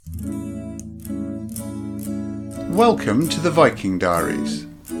Welcome to the Viking Diaries.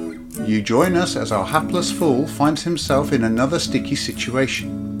 You join us as our hapless fool finds himself in another sticky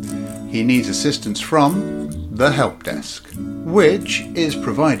situation. He needs assistance from the help desk, which is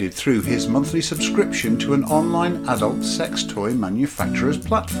provided through his monthly subscription to an online adult sex toy manufacturer's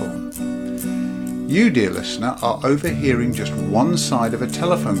platform. You, dear listener, are overhearing just one side of a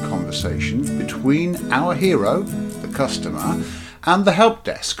telephone conversation between our hero, the customer, and the help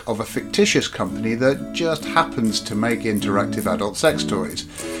desk of a fictitious company that just happens to make interactive adult sex toys.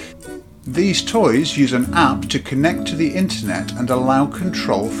 These toys use an app to connect to the internet and allow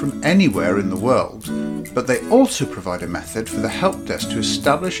control from anywhere in the world, but they also provide a method for the help desk to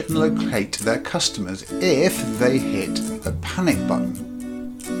establish and locate their customers if they hit the panic button.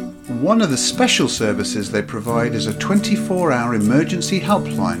 One of the special services they provide is a 24-hour emergency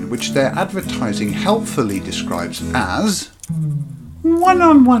helpline, which their advertising helpfully describes as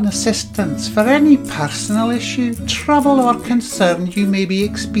one-on-one assistance for any personal issue, trouble or concern you may be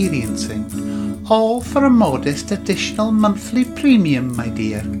experiencing. All for a modest additional monthly premium, my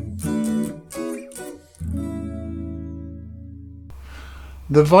dear.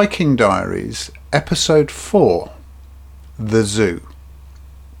 The Viking Diaries, Episode 4, The Zoo.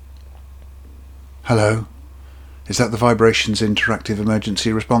 Hello, is that the Vibrations Interactive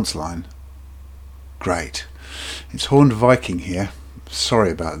Emergency Response Line? Great. It's Horned Viking here.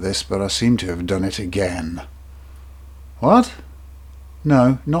 Sorry about this, but I seem to have done it again. What?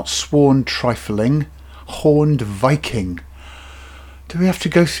 No, not sworn trifling. Horned Viking. Do we have to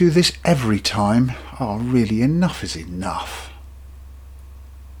go through this every time? Oh, really, enough is enough.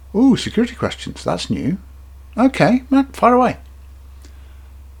 Ooh, security questions. That's new. Okay, fire away.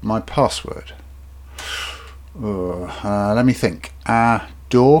 My password. Let me think.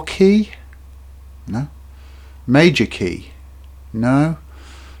 Door key? No. Major key? No.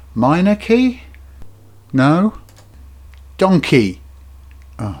 Minor key? No. Donkey?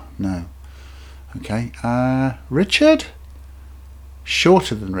 Oh, no. Okay. Richard?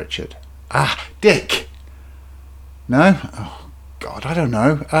 Shorter than Richard. Dick? No. Oh, God, I don't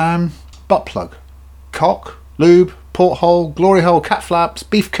know. Butt plug? Cock? Lube? Porthole? Glory hole? Cat flaps?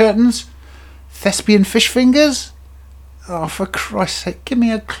 Beef curtains? Thespian fish fingers? Oh, for Christ's sake, give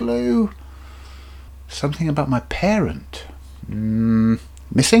me a clue. Something about my parent.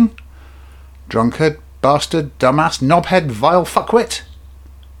 Missing? Drunkard? Bastard? Dumbass? Knobhead? Vile fuckwit?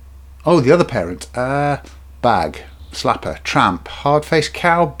 Oh, the other parent. Bag? Slapper? Tramp? Hard-faced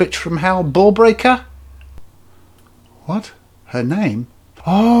cow? Bitch from hell? Ball-breaker? What? Her name?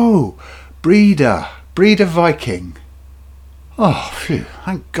 Oh, Breeder. Breeder Viking. Oh, phew.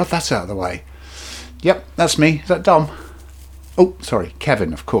 Thank God that's out of the way. Yep, that's me. Is that Dom? Oh, sorry,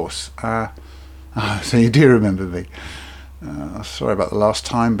 Kevin, of course. So you do remember me. Sorry about the last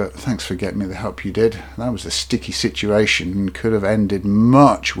time, but thanks for getting me the help you did. That was a sticky situation and could have ended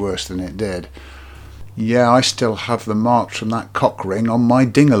much worse than it did. Yeah, I still have the marks from that cock ring on my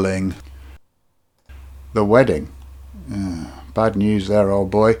ding-a-ling. The wedding. Bad news there,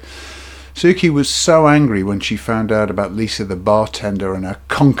 old boy. Suki was so angry when she found out about Lisa the bartender and her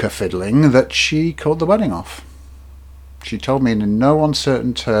conker fiddling that she called the wedding off. She told me in no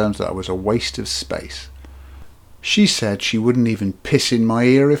uncertain terms that I was a waste of space. She said she wouldn't even piss in my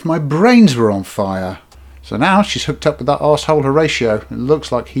ear if my brains were on fire. So now she's hooked up with that arsehole Horatio. It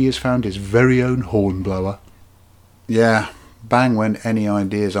looks like he has found his very own hornblower. Yeah, bang went any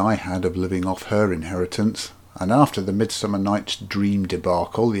ideas I had of living off her inheritance. And after the Midsummer Night's Dream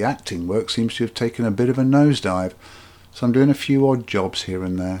debacle, the acting work seems to have taken a bit of a nosedive. So I'm doing a few odd jobs here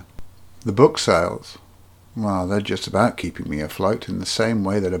and there. The book sales, well, they're just about keeping me afloat in the same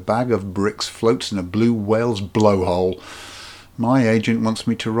way that a bag of bricks floats in a blue whale's blowhole. My agent wants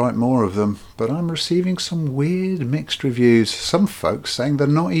me to write more of them, but I'm receiving some weird mixed reviews. Some folks saying they're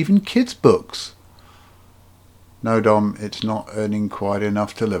not even kids' books. No, Dom, it's not earning quite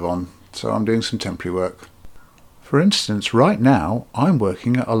enough to live on, so I'm doing some temporary work. For instance, right now, I'm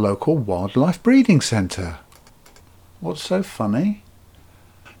working at a local wildlife breeding centre. What's so funny?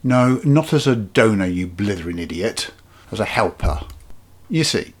 No, not as a donor, you blithering idiot. As a helper. You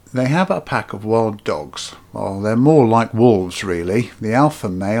see, they have a pack of wild dogs. Well, they're more like wolves, really. The alpha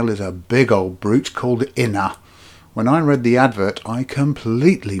male is a big old brute called Inna. When I read the advert, I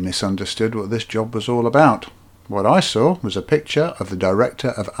completely misunderstood what this job was all about. What I saw was a picture of the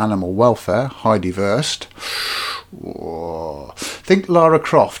Director of Animal Welfare, Heidi Verst. Whoa. Think Lara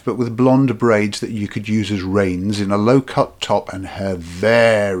Croft, but with blonde braids that you could use as reins in a low-cut top and her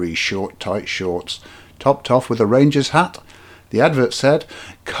very short, tight shorts, topped off with a ranger's hat. The advert said,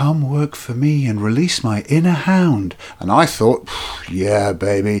 come work for me and release my inner hound. And I thought, yeah,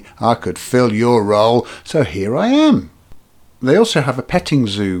 baby, I could fill your role, so here I am. They also have a petting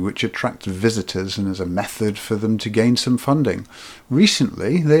zoo which attracts visitors and is a method for them to gain some funding.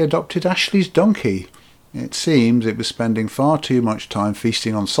 Recently, they adopted Ashley's donkey. It seems it was spending far too much time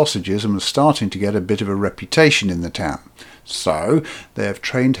feasting on sausages and was starting to get a bit of a reputation in the town. So, they have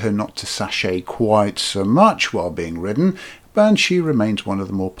trained her not to sashay quite so much while being ridden, and she remains one of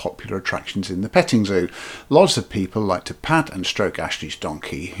the more popular attractions in the petting zoo. Lots of people like to pat and stroke Ashley's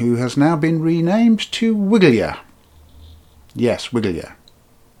donkey, who has now been renamed to Wigglia. Yes, Wigglia.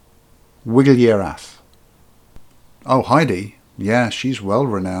 Wiggle your ass. Oh, Heidi. Yeah, she's well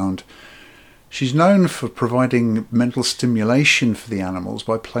renowned. She's known for providing mental stimulation for the animals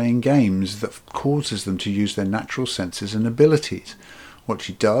by playing games that causes them to use their natural senses and abilities. What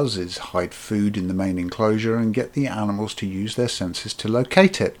she does is hide food in the main enclosure and get the animals to use their senses to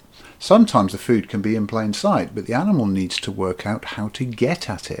locate it. Sometimes the food can be in plain sight, but the animal needs to work out how to get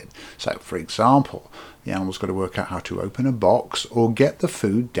at it. So, for example, the animal's got to work out how to open a box or get the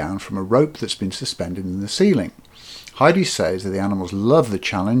food down from a rope that's been suspended in the ceiling. Heidi says that the animals love the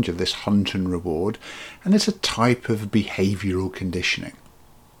challenge of this hunt and reward, and it's a type of behavioural conditioning.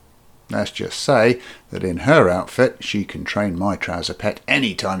 Let's just say that in her outfit she can train my trouser pet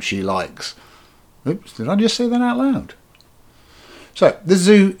anytime she likes. Oops, did I just say that out loud? So, the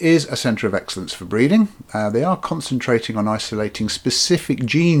zoo is a centre of excellence for breeding. They are concentrating on isolating specific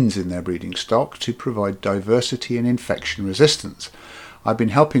genes in their breeding stock to provide diversity and infection resistance. I've been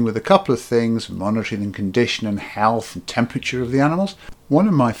helping with a couple of things, monitoring the condition and health and temperature of the animals. One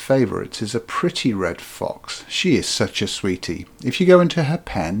of my favourites is a pretty red fox. She is such a sweetie. If you go into her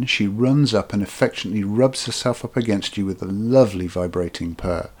pen, she runs up and affectionately rubs herself up against you with a lovely vibrating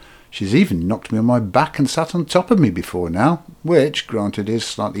purr. She's even knocked me on my back and sat on top of me before now, which, granted, is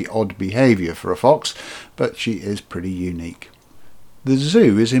slightly odd behaviour for a fox, but she is pretty unique. The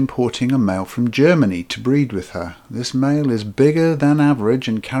zoo is importing a male from Germany to breed with her. This male is bigger than average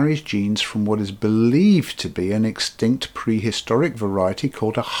and carries genes from what is believed to be an extinct prehistoric variety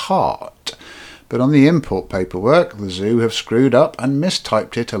called a hart. But on the import paperwork, the zoo have screwed up and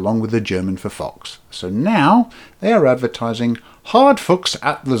mistyped it along with the German for fox. So now they are advertising "Hard Fuchs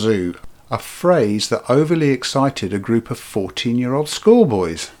at the Zoo," a phrase that overly excited a group of 14-year-old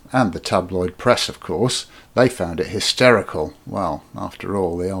schoolboys. And the tabloid press, of course. They found it hysterical. Well, after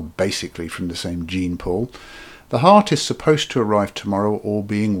all, they are basically from the same gene pool. The hart is supposed to arrive tomorrow, all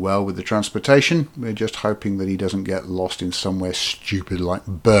being well with the transportation. We're just hoping that he doesn't get lost in somewhere stupid like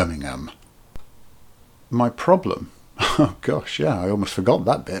Birmingham. My problem? Oh gosh, yeah, I almost forgot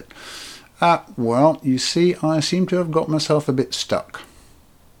that bit. Well, you see, I seem to have got myself a bit stuck.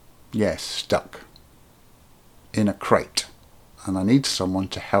 Yes, stuck. In a crate. And I need someone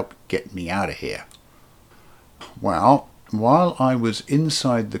to help get me out of here. Well, while I was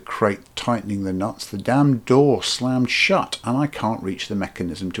inside the crate tightening the nuts, the damn door slammed shut and I can't reach the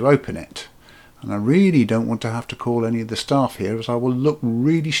mechanism to open it. And I really don't want to have to call any of the staff here, as I will look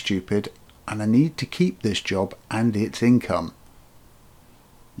really stupid, and I need to keep this job and its income.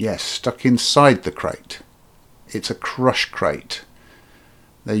 Yes, stuck inside the crate. It's a crush crate.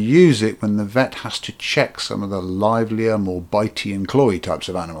 They use it when the vet has to check some of the livelier, more bitey and clawy types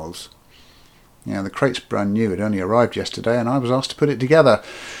of animals. Yeah, the crate's brand new. It only arrived yesterday and I was asked to put it together.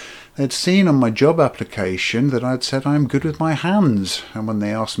 They'd seen on my job application that I'd said I'm good with my hands, and when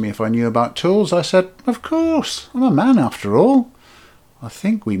they asked me if I knew about tools, I said, of course, I'm a man after all. I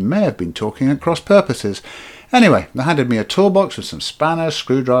think we may have been talking at cross purposes. Anyway, they handed me a toolbox with some spanners,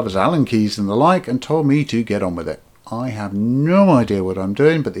 screwdrivers, Allen keys and the like, and told me to get on with it. I have no idea what I'm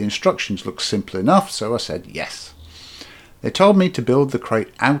doing, but the instructions look simple enough, so I said yes. They told me to build the crate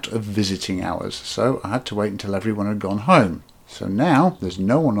out of visiting hours, so I had to wait until everyone had gone home. So now there's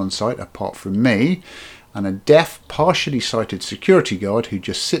no one on site apart from me and a deaf, partially sighted security guard who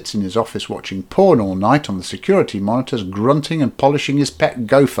just sits in his office watching porn all night on the security monitors, grunting and polishing his pet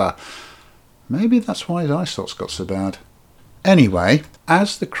gopher. Maybe that's why his eyesight's got so bad. Anyway,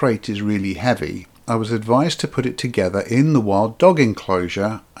 as the crate is really heavy, I was advised to put it together in the wild dog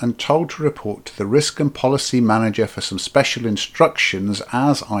enclosure and told to report to the risk and policy manager for some special instructions,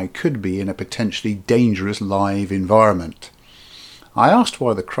 as I could be in a potentially dangerous live environment. I asked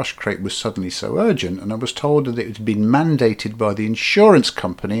why the crush crate was suddenly so urgent, and I was told that it had been mandated by the insurance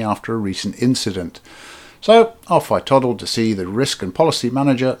company after a recent incident. So off I toddled to see the risk and policy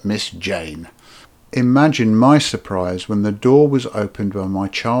manager, Miss Jane. Imagine my surprise when the door was opened by my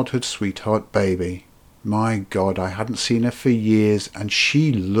childhood sweetheart baby. My God, I hadn't seen her for years, and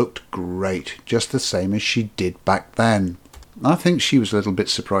she looked great, just the same as she did back then. I think she was a little bit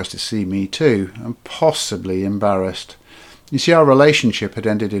surprised to see me too, and possibly embarrassed. You see, our relationship had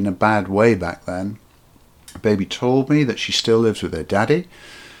ended in a bad way back then. Baby told me that she still lives with her daddy.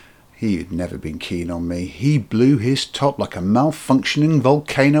 He had never been keen on me. He blew his top like a malfunctioning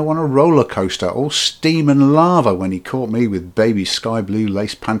volcano on a roller coaster, all steam and lava, when he caught me with baby's sky blue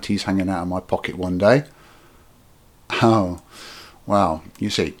lace panties hanging out of my pocket one day. Oh, well,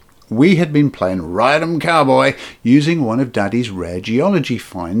 you see, we had been playing Ride 'em Cowboy using one of Daddy's rare geology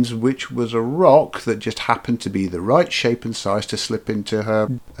finds, which was a rock that just happened to be the right shape and size to slip into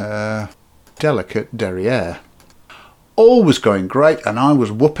her, delicate derriere. All was going great, and I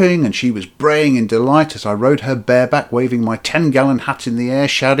was whooping and she was braying in delight as I rode her bareback, waving my 10-gallon hat in the air,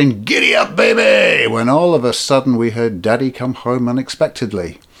 shouting, "Giddy up, baby!" when all of a sudden we heard Daddy come home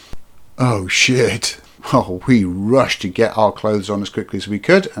unexpectedly. Oh shit! Oh, we rushed to get our clothes on as quickly as we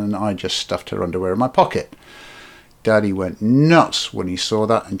could, and I just stuffed her underwear in my pocket. Daddy went nuts when he saw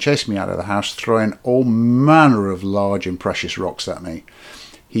that and chased me out of the house, throwing all manner of large and precious rocks at me.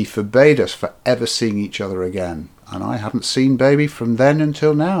 He forbade us for ever seeing each other again, and I haven't seen baby from then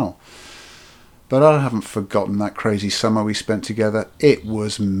until now. But I haven't forgotten that crazy summer we spent together. It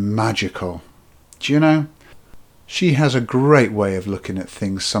was magical. Do you know, she has a great way of looking at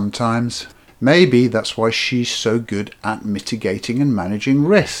things sometimes. Maybe that's why she's so good at mitigating and managing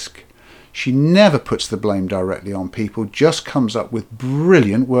risk. She never puts the blame directly on people, just comes up with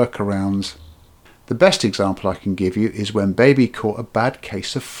brilliant workarounds. The best example I can give you is when baby caught a bad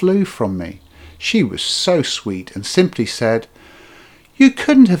case of flu from me. She was so sweet and simply said, "You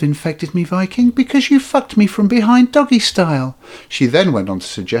couldn't have infected me, Viking, because you fucked me from behind doggy style." She then went on to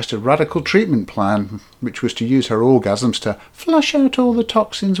suggest a radical treatment plan, which was to use her orgasms to flush out all the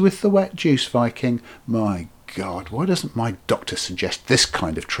toxins with the wet juice, Viking. My God, why doesn't my doctor suggest this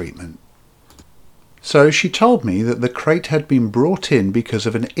kind of treatment? So she told me that the crate had been brought in because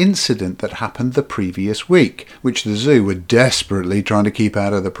of an incident that happened the previous week, which the zoo were desperately trying to keep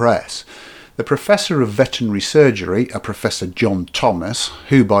out of the press. The professor of veterinary surgery, a Professor John Thomas,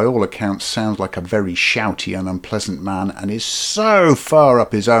 who by all accounts sounds like a very shouty and unpleasant man and is so far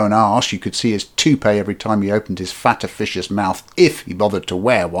up his own arse you could see his toupee every time he opened his fat officious mouth if he bothered to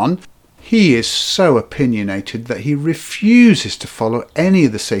wear one. He is so opinionated that he refuses to follow any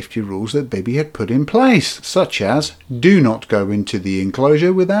of the safety rules that baby had put in place, such as do not go into the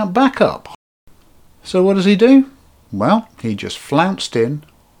enclosure without backup. So what does he do? Well, he just flounced in,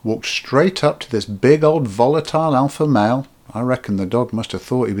 walked straight up to this big old volatile alpha male. I reckon the dog must have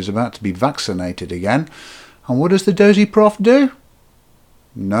thought he was about to be vaccinated again. And what does the dozy prof do?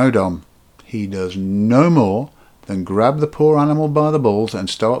 No, Dom. He does no more than grab the poor animal by the balls and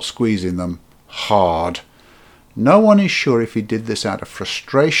start squeezing them. Hard. No one is sure if he did this out of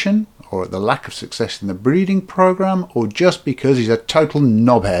frustration, or at the lack of success in the breeding program, or just because he's a total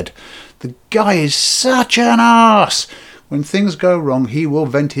knobhead. The guy is such an arse! When things go wrong, he will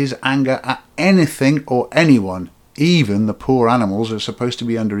vent his anger at anything or anyone, even the poor animals who are supposed to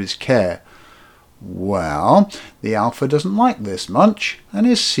be under his care. Well, the alpha doesn't like this much, and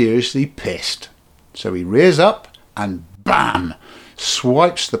is seriously pissed. So he rears up, and BAM!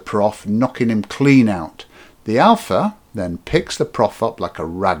 Swipes the prof, knocking him clean out. The alpha then picks the prof up like a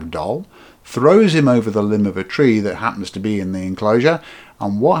rag doll, throws him over the limb of a tree that happens to be in the enclosure,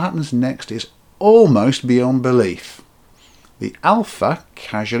 and what happens next is almost beyond belief. The alpha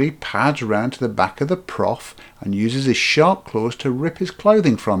casually pads round to the back of the prof and uses his sharp claws to rip his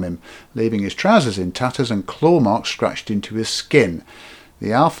clothing from him, leaving his trousers in tatters and claw marks scratched into his skin.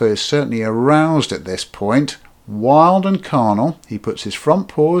 The alpha is certainly aroused at this point. Wild and carnal, he puts his front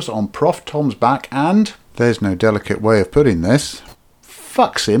paws on Prof Tom's back and, there's no delicate way of putting this,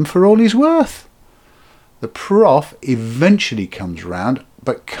 fucks him for all he's worth. The prof eventually comes round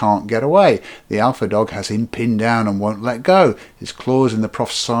but can't get away. The alpha dog has him pinned down and won't let go, his claws in the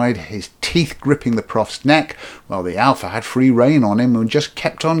prof's side, his teeth gripping the prof's neck, while the alpha had free rein on him and just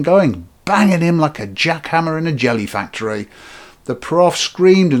kept on going, banging him like a jackhammer in a jelly factory. The prof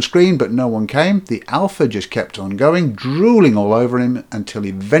screamed and screamed, but no one came. The alpha just kept on going, drooling all over him, until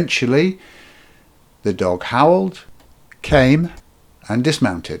eventually the dog howled, came, and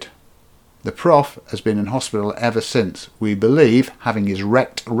dismounted. The prof has been in hospital ever since, we believe, having his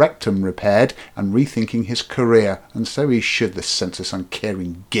rectum repaired and rethinking his career, and so he should, the senseless,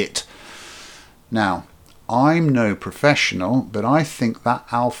 uncaring git. Now, I'm no professional, but I think that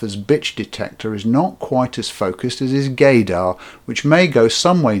alpha's bitch detector is not quite as focused as his gaydar, which may go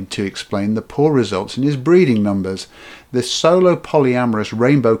some way to explain the poor results in his breeding numbers. This solo polyamorous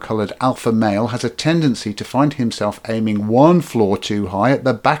rainbow-coloured alpha male has a tendency to find himself aiming one floor too high at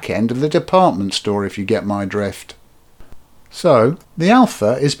the back end of the department store, if you get my drift. So, the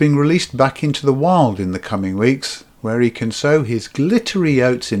alpha is being released back into the wild in the coming weeks, where he can sow his glittery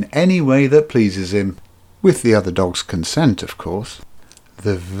oats in any way that pleases him. With the other dog's consent, of course.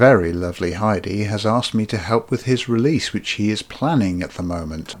 The very lovely Heidi has asked me to help with his release, which he is planning at the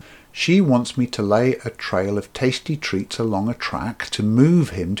moment. She wants me to lay a trail of tasty treats along a track to move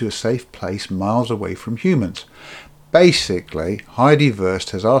him to a safe place miles away from humans. Basically, Heidi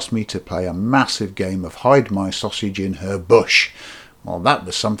Wurst has asked me to play a massive game of hide my sausage in her bush. Well, that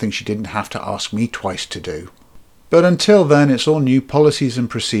was something she didn't have to ask me twice to do. But until then, it's all new policies and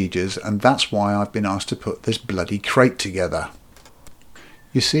procedures, and that's why I've been asked to put this bloody crate together.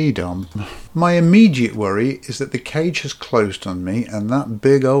 You see, Dom, my immediate worry is that the cage has closed on me and that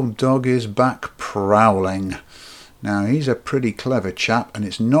big old dog is back prowling. Now, he's a pretty clever chap, and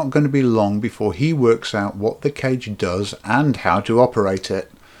it's not going to be long before he works out what the cage does and how to operate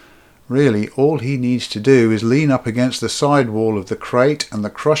it. Really, all he needs to do is lean up against the side wall of the crate and the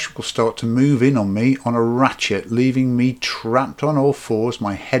crush will start to move in on me on a ratchet, leaving me trapped on all fours,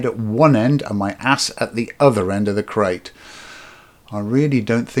 my head at one end and my ass at the other end of the crate. I really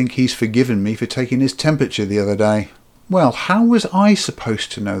don't think he's forgiven me for taking his temperature the other day. Well, how was I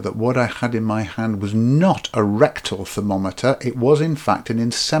supposed to know that what I had in my hand was not a rectal thermometer? It was in fact an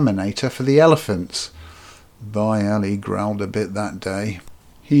inseminator for the elephants. By hell, he growled a bit that day.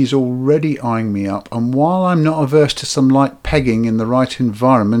 He's already eyeing me up, and while I'm not averse to some light pegging in the right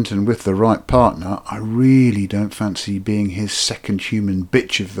environment and with the right partner, I really don't fancy being his second human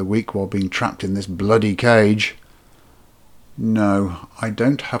bitch of the week while being trapped in this bloody cage. No, I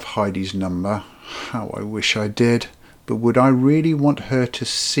don't have Heidi's number. How I wish I did. But would I really want her to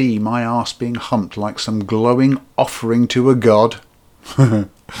see my arse being humped like some glowing offering to a god?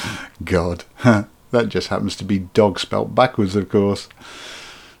 God. That just happens to be dog spelt backwards, of course.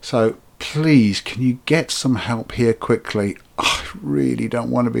 So, please, can you get some help here quickly? I really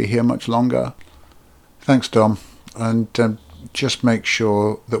don't want to be here much longer. Thanks, Dom. And just make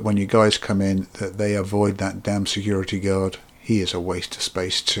sure that when you guys come in that they avoid that damn security guard. He is a waste of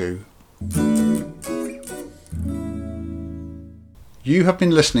space too. You have been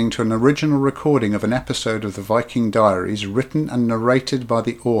listening to an original recording of an episode of the Viking Diaries written and narrated by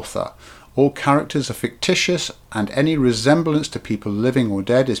the author. All characters are fictitious and any resemblance to people living or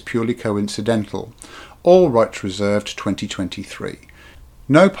dead is purely coincidental. All rights reserved 2023.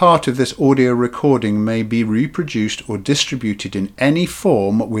 No part of this audio recording may be reproduced or distributed in any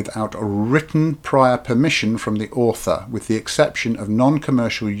form without written prior permission from the author, with the exception of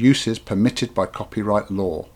non-commercial uses permitted by copyright law.